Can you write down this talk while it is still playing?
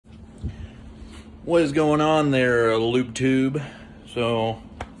What is going on there, Loop Tube? So,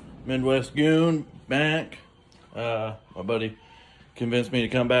 Midwest Goon back. My buddy convinced me to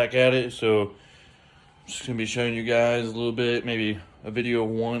come back at it, so I'm just gonna be showing you guys a little bit, maybe a video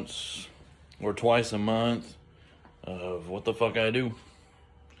once or twice a month of what the fuck I do.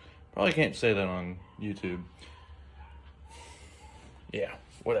 Probably can't say that on YouTube. Yeah,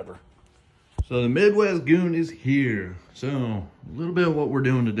 whatever. So the Midwest Goon is here. So a little bit of what we're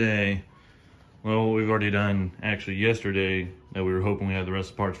doing today. Well, we've already done actually yesterday that we were hoping we had the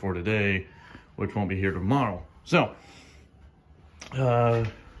rest of the parts for today, which won't be here tomorrow. So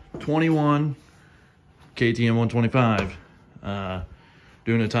 21 KTM 125,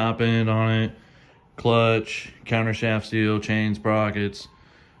 doing a top end on it, clutch, counter shaft seal, chain sprockets,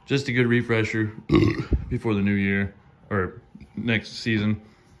 just a good refresher before the new year or next season.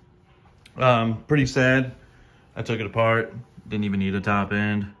 Pretty sad. I took it apart, didn't even need a top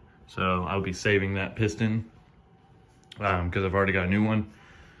end, so I'll be saving that piston because I've already got a new one.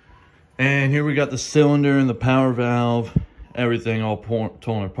 And here we got the cylinder and the power valve, everything all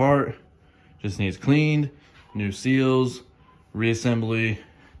torn apart. Just needs cleaned, new seals, reassembly,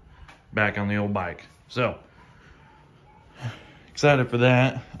 back on the old bike. So excited for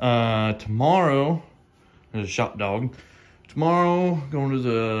that. Tomorrow, there's a shop dog. Tomorrow, going to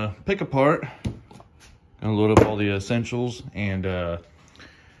the pick apart. Gonna load up all the essentials and gonna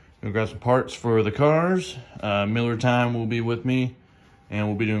grab some parts for the cars. Millertime will be with me and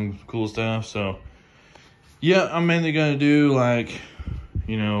we'll be doing cool stuff. So yeah, I'm mainly gonna do like,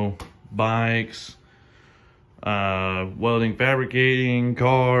 you know, bikes, welding, fabricating,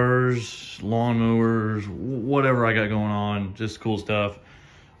 cars, lawnmowers, whatever I got going on, just cool stuff.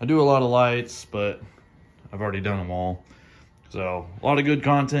 I do a lot of lights, but I've already done them all. So a lot of good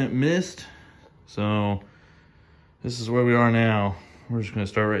content missed. So this is where we are now. We're just gonna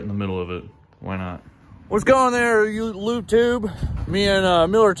start right in the middle of it. Why not? What's going on there, you Loop Tube? Me and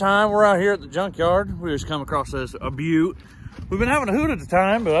Miller Time, we're out here at the junkyard. We just come across this butte. We've been having a hoot at the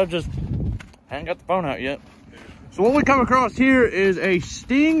time, but I just haven't got the phone out yet. So what we come across here is a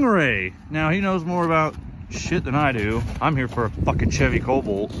Stingray. Now he knows more about shit than I do. I'm here for a fucking Chevy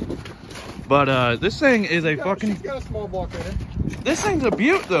Cobalt. But this thing is a fucking... She's got a small block in it. This thing's a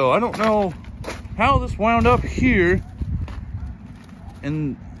beaut though. I don't know how this wound up here.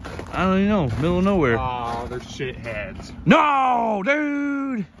 And I don't even know, middle of nowhere. Oh, they're shitheads. No,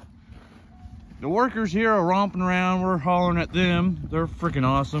 dude! The workers here are romping around. We're hollering at them. They're freaking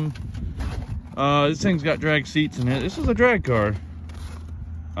awesome. This thing's got drag seats in it. This is a drag car.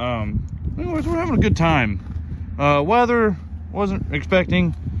 Anyways, we're having a good time. Weather, wasn't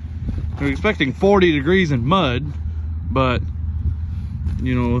expecting. We were expecting 40 degrees and mud, but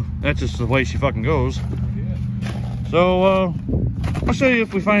you know, that's just the way she fucking goes. So, I'll show you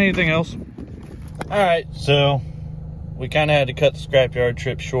if we find anything else. All right, so we kind of had to cut the scrapyard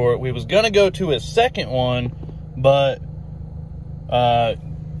trip short. We was gonna go to a second one, but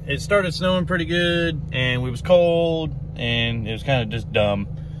it started snowing pretty good, and we was cold, and it was kind of just dumb.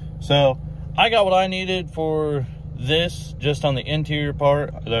 So I got what I needed for this, just on the interior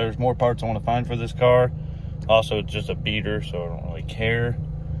part. There's more parts I want to find for this car. Also, it's just a beater, so I don't really care.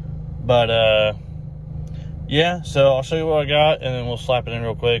 But yeah, so I'll show you what I got, and then we'll slap it in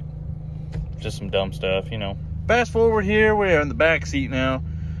real quick. Just some dumb stuff, you know. Fast forward here, we're in the back seat now.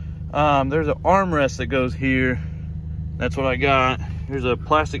 There's an armrest that goes here. That's what I got. Here's a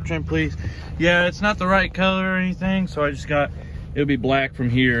plastic trim piece. Yeah, it's not the right color or anything, so I just got, it'll be black from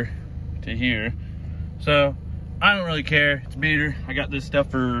here to here. So I don't really care. It's a beater. I got this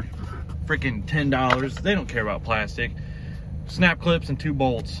stuff for freaking $10. They don't care about plastic. Snap clips and 2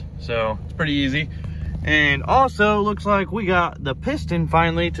 bolts, so it's pretty easy. And also looks like we got the piston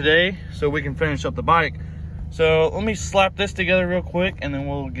finally today, so we can finish up the bike. So let me slap this together real quick and then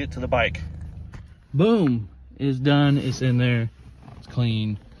we'll get to the bike. Boom, it's done. It's in there, it's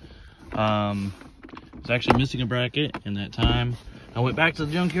clean. It's actually missing a bracket in that time. I went back to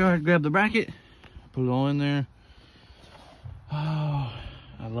the junkyard, grabbed the bracket, put it all in there. Oh,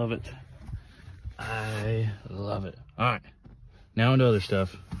 I love it. I love it. All right, now into other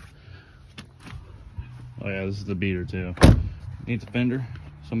stuff. Oh yeah, this is the beater too. Needs a fender.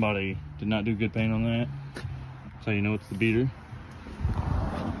 Somebody did not do good paint on that. So you know it's the beater.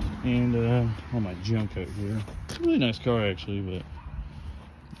 And all my junk out here. It's a really nice car actually,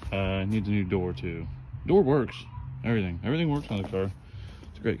 but needs a new door too. Door works. Everything works on the car.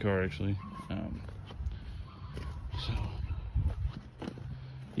 It's a great car actually. So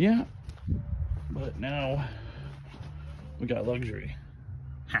yeah, but now we got luxury.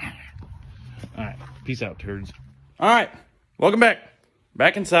 All right, peace out, turds. All right, welcome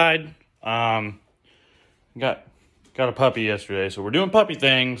back inside. got a puppy yesterday, so we're doing puppy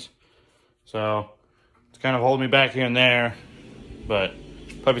things. So it's kind of holding me back here and there, but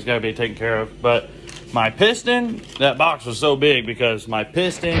puppy's got to be taken care of. But my piston, that box was so big because my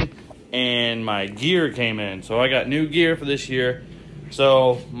piston and my gear came in. So I got new gear for this year.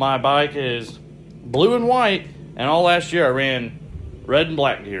 So my bike is blue and white, and all last year I ran red and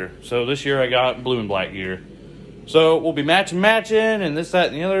black gear. So this year I got blue and black gear. So we'll be matching and this, that,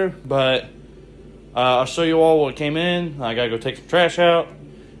 and the other. But I'll show you all what came in. I gotta go take some trash out,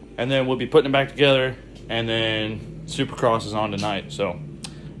 and then we'll be putting it back together, and then Supercross is on tonight. So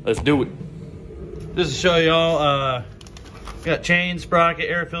let's do it. Just to show y'all, got chain, sprocket,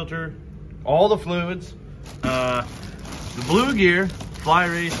 air filter, all the fluids, the blue gear, fly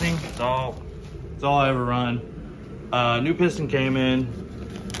racing. It's all I ever run. New piston came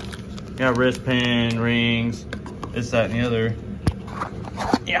in. Got wrist pin, rings, this, that, and the other.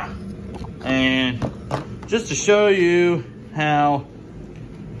 Yeah. And just to show you how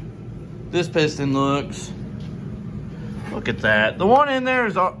this piston looks, look at that. The one in there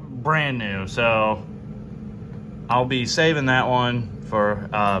is brand new, so I'll be saving that one for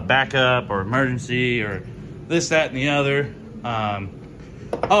backup or emergency or this, that, and the other.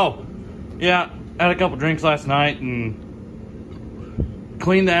 Oh, yeah, I had a couple drinks last night and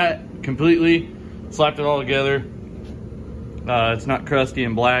cleaned that completely, slapped it all together. It's not crusty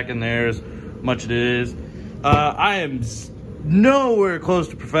and black in there as much as it is. I am nowhere close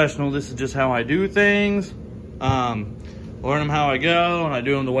to professional. This is just how I do things. Learn them how I go, and I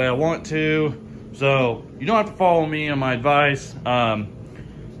do them the way I want to. So you don't have to follow me on my advice.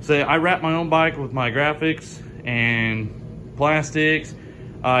 Say I wrap my own bike with my graphics and plastics.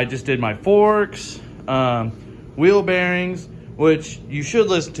 I just did my forks, wheel bearings, which you should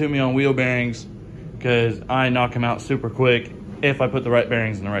listen to me on wheel bearings because I knock them out super quick if I put the right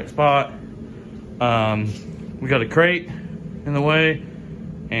bearings in the right spot. We got a crate in the way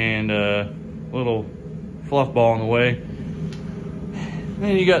and a little fluff ball in the way.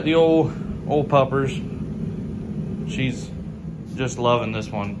 Then you got the old puppers. She's just loving this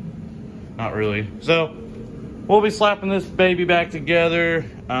one. Not really. So we'll be slapping this baby back together.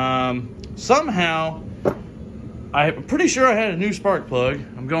 Somehow, I'm pretty sure I had a new spark plug.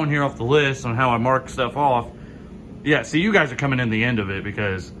 I'm going here off the list on how I mark stuff off. Yeah, see, you guys are coming in the end of it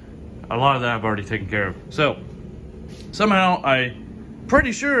because a lot of that I've already taken care of. So somehow,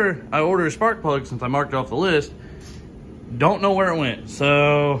 pretty sure I ordered a spark plug since I marked it off the list. Don't know where it went.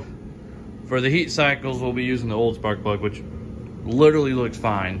 So for the heat cycles, we'll be using the old spark plug, which literally looks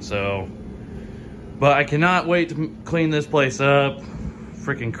fine. So, but I cannot wait to clean this place up.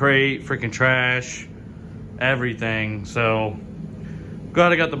 Freaking crate, freaking trash, everything. So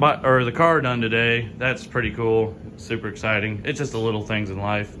glad I got the car done today. That's pretty cool. Super exciting. It's just the little things in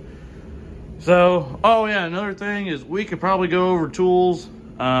life. So, oh yeah, another thing is we could probably go over tools.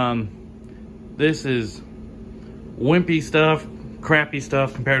 This is wimpy stuff, crappy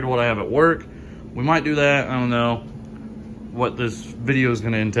stuff compared to what I have at work. We might do that. I don't know what this video is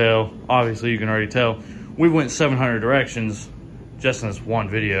going to entail. Obviously, you can already tell. We went 700 directions just in this one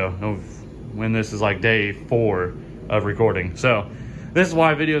video when this is like day 4 of recording. So this is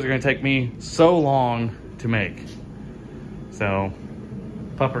why videos are going to take me so long to make. So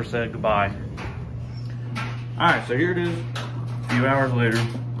Pupper said goodbye. All right, so here it is a few hours later.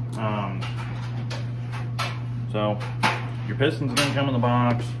 So your piston's gonna come in the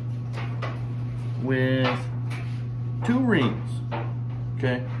box with 2 rings,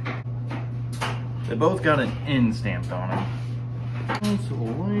 okay? They both got an N stamped on them.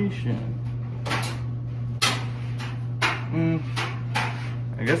 Insulation.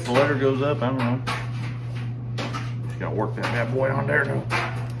 I guess the letter goes up, I don't know. Just gotta work that bad boy on there though.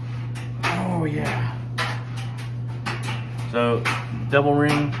 Oh yeah. So double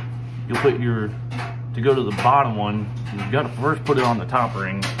ring, you'll put to go to the bottom one, you've got to first put it on the top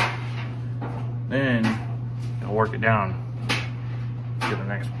ring, then you'll work it down to the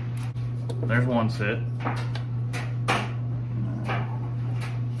next one. There's one set.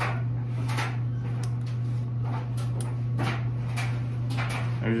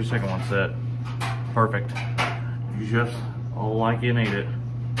 There's your second one set. Perfect. Just like you need it.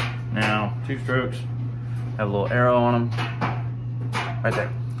 Now, 2 strokes, have a little arrow on them. Right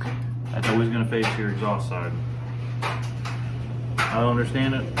there. That's always going to face your exhaust side. I don't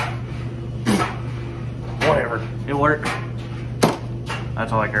understand it. Whatever. It works.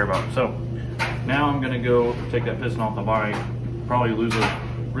 That's all I care about. So, now I'm going to go take that piston off the bike. Probably lose those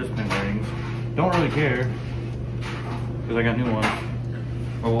wrist pin rings. Don't really care, because I got new ones.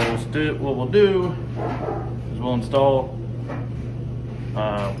 But what we'll do is we'll install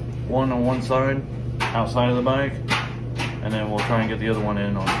one on one side outside of the bike, and then we'll try and get the other one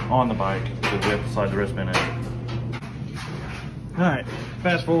in on the bike because we have to slide the wristband in. All right,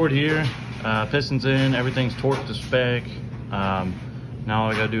 fast forward here. Pistons in, everything's torqued to spec. Now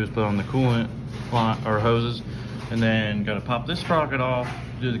all I gotta do is put on the coolant or hoses, and then gotta pop this sprocket off,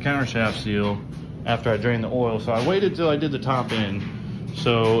 do the countershaft seal after I drain the oil. So I waited till I did the top end.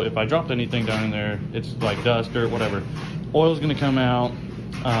 So if I dropped anything down in there, it's like dust, dirt, whatever, oil's gonna come out.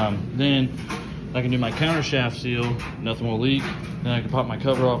 Then I can do my countershaft seal, nothing will leak. Then I can pop my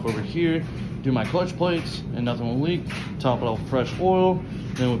cover off over here, do my clutch plates, and nothing will leak. Top it off with fresh oil.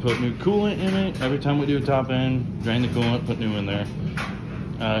 Then we put new coolant in it. Every time we do a top end, drain the coolant, put new in there.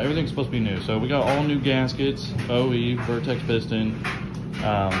 Everything's supposed to be new. So we got all new gaskets, OE, Vertex piston.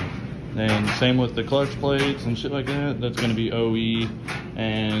 And same with the clutch plates and shit like that. That's gonna be OE.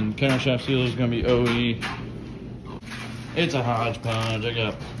 And countershaft seal is gonna be OE. It's a hodgepodge. I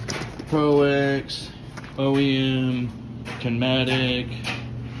got Pro X, OEM, Kinematic,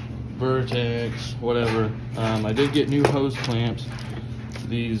 Vertex, whatever. I did get new hose clamps.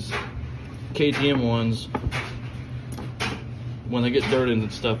 These KTM ones, when they get dirt and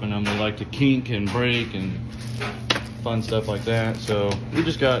stuff in them, they like to kink and break and fun stuff like that. So we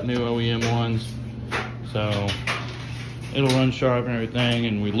just got new OEM ones, so it'll run sharp and everything.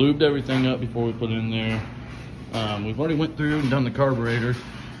 And we lubed everything up before we put it in there. We've already went through and done the carburetor.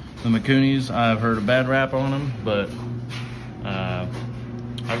 The Mikunis, I've heard a bad rap on them, but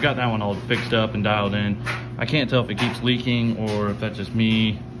I've got that one all fixed up and dialed in. I can't tell if it keeps leaking or if that's just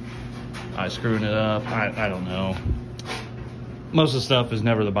me screwing it up. I don't know. Most of the stuff is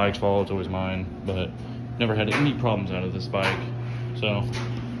never the bike's fault, it's always mine, but never had any problems out of this bike. So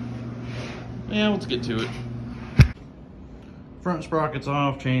yeah, let's get to it. Front sprocket's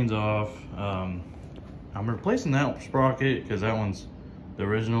off, chain's off. I'm replacing that sprocket because that one's the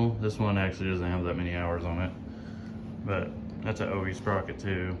original. This one actually doesn't have that many hours on it, but that's an OE sprocket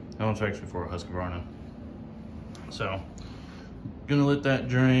too. That one's actually for a Husqvarna. So gonna let that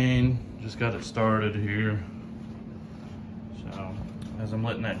drain. Just got it started here. So as I'm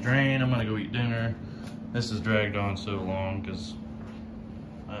letting that drain, I'm gonna go eat dinner. This has dragged on so long because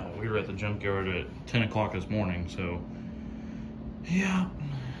we were at the junkyard at 10 o'clock this morning. So yeah,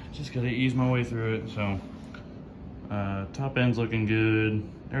 just gotta ease my way through it. So top end's looking good.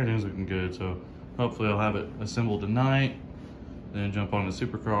 Everything's looking good. So hopefully I'll have it assembled tonight. Then jump on the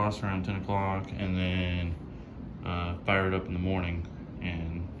Supercross around 10 o'clock and then fire it up in the morning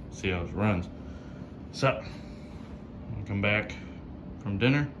and see how it runs. So I'll come back from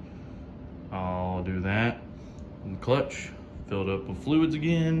dinner. I'll do that in the clutch, fill it up with fluids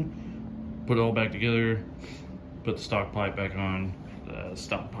again, put it all back together, put the stock pipe back on. The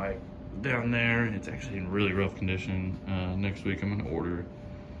stock pipe down there, it's actually in really rough condition. Next week I'm gonna order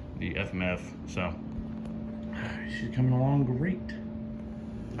the FMF, so she's coming along great.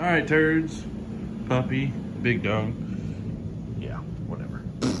 All right, turds, puppy, big dog. Yeah, whatever.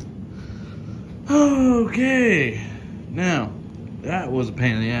 Okay, now that was a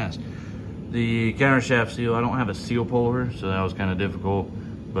pain in the ass. The countershaft seal, I don't have a seal puller, so that was kind of difficult,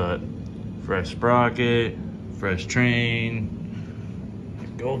 but fresh sprocket, fresh train, the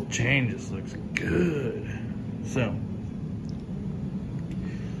gold chain just looks good. So,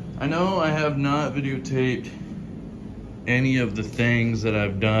 I know I have not videotaped any of the things that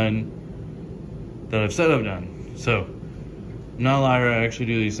I've done, that I've said I've done. So, I'm not a liar, I actually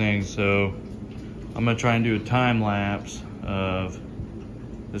do these things, so I'm gonna try and do a time lapse of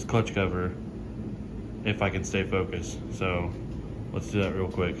this clutch cover if I can stay focused. So let's do that real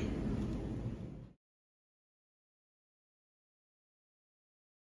quick.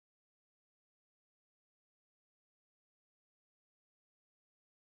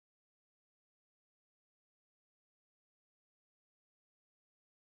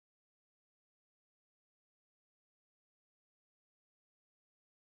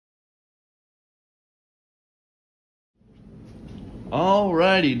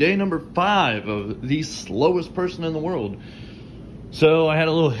 Alrighty, day number 5 of the slowest person in the world. So I had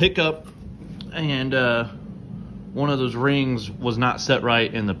a little hiccup and one of those rings was not set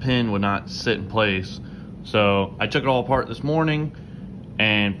right and the pin would not sit in place. So I took it all apart this morning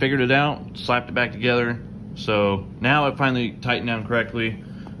and figured it out, slapped it back together. So now it finally tightened down correctly.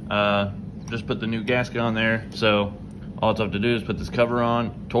 Just put the new gasket on there. So all it's have to do is put this cover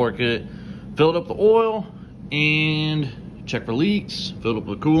on, torque it, filled up the oil, and check for leaks, filled up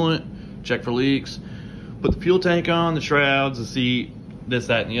with coolant, check for leaks, put the fuel tank on, the shrouds, the seat, this,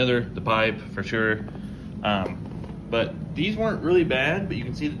 that, and the other, the pipe for sure. But these weren't really bad, but you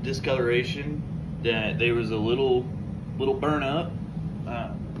can see the discoloration, that there was a little burn up.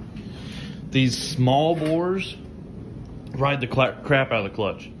 these small bores ride the crap out of the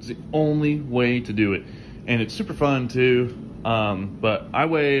clutch. It's the only way to do it. And it's super fun too. But I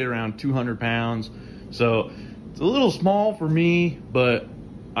weigh around 200 pounds. So it's a little small for me, but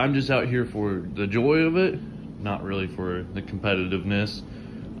I'm just out here for the joy of it, not really for the competitiveness.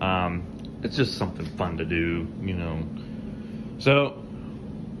 It's just something fun to do, you know. So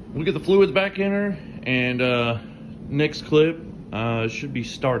we'll get the fluids back in her, and next clip should be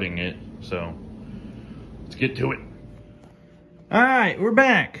starting it. So let's get to it. All right, we're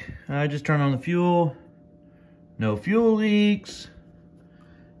back. I just turned on the fuel. No fuel leaks.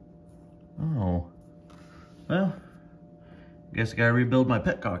 Oh, well, guess I gotta rebuild my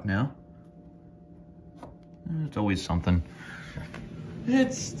petcock now. It's always something.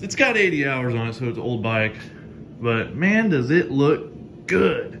 It's got 80 hours on it, so it's an old bike. But man, does it look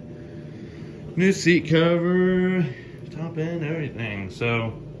good. New seat cover, top end, everything.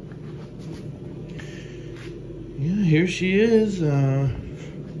 So, yeah, here she is. Well,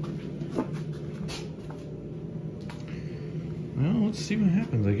 let's see what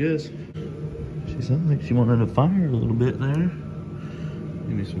happens, I guess. She sounded like she wanted to fire a little bit there.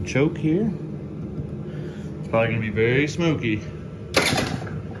 Give me some choke here. It's probably gonna be very smoky.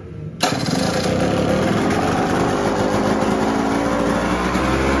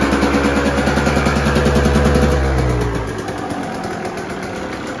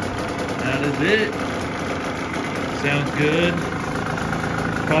 That is it. Sounds good.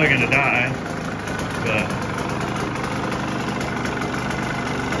 Probably gonna die, but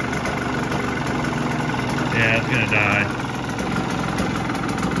yeah, it's gonna die.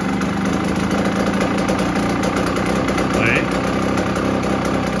 Wait.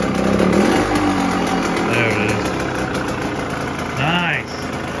 There it is. Nice.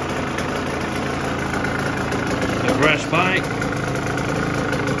 The fresh bike.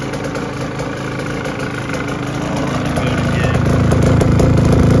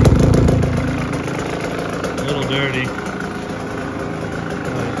 A little dirty.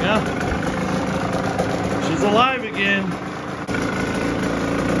 There we go. She's alive again.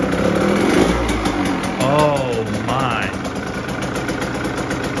 Oh my.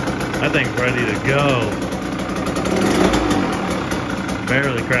 That thing's ready to go.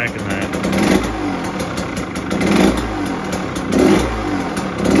 Barely cracking that.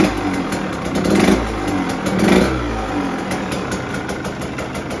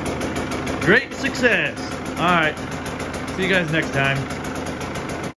 Great success. All right. See you guys next time.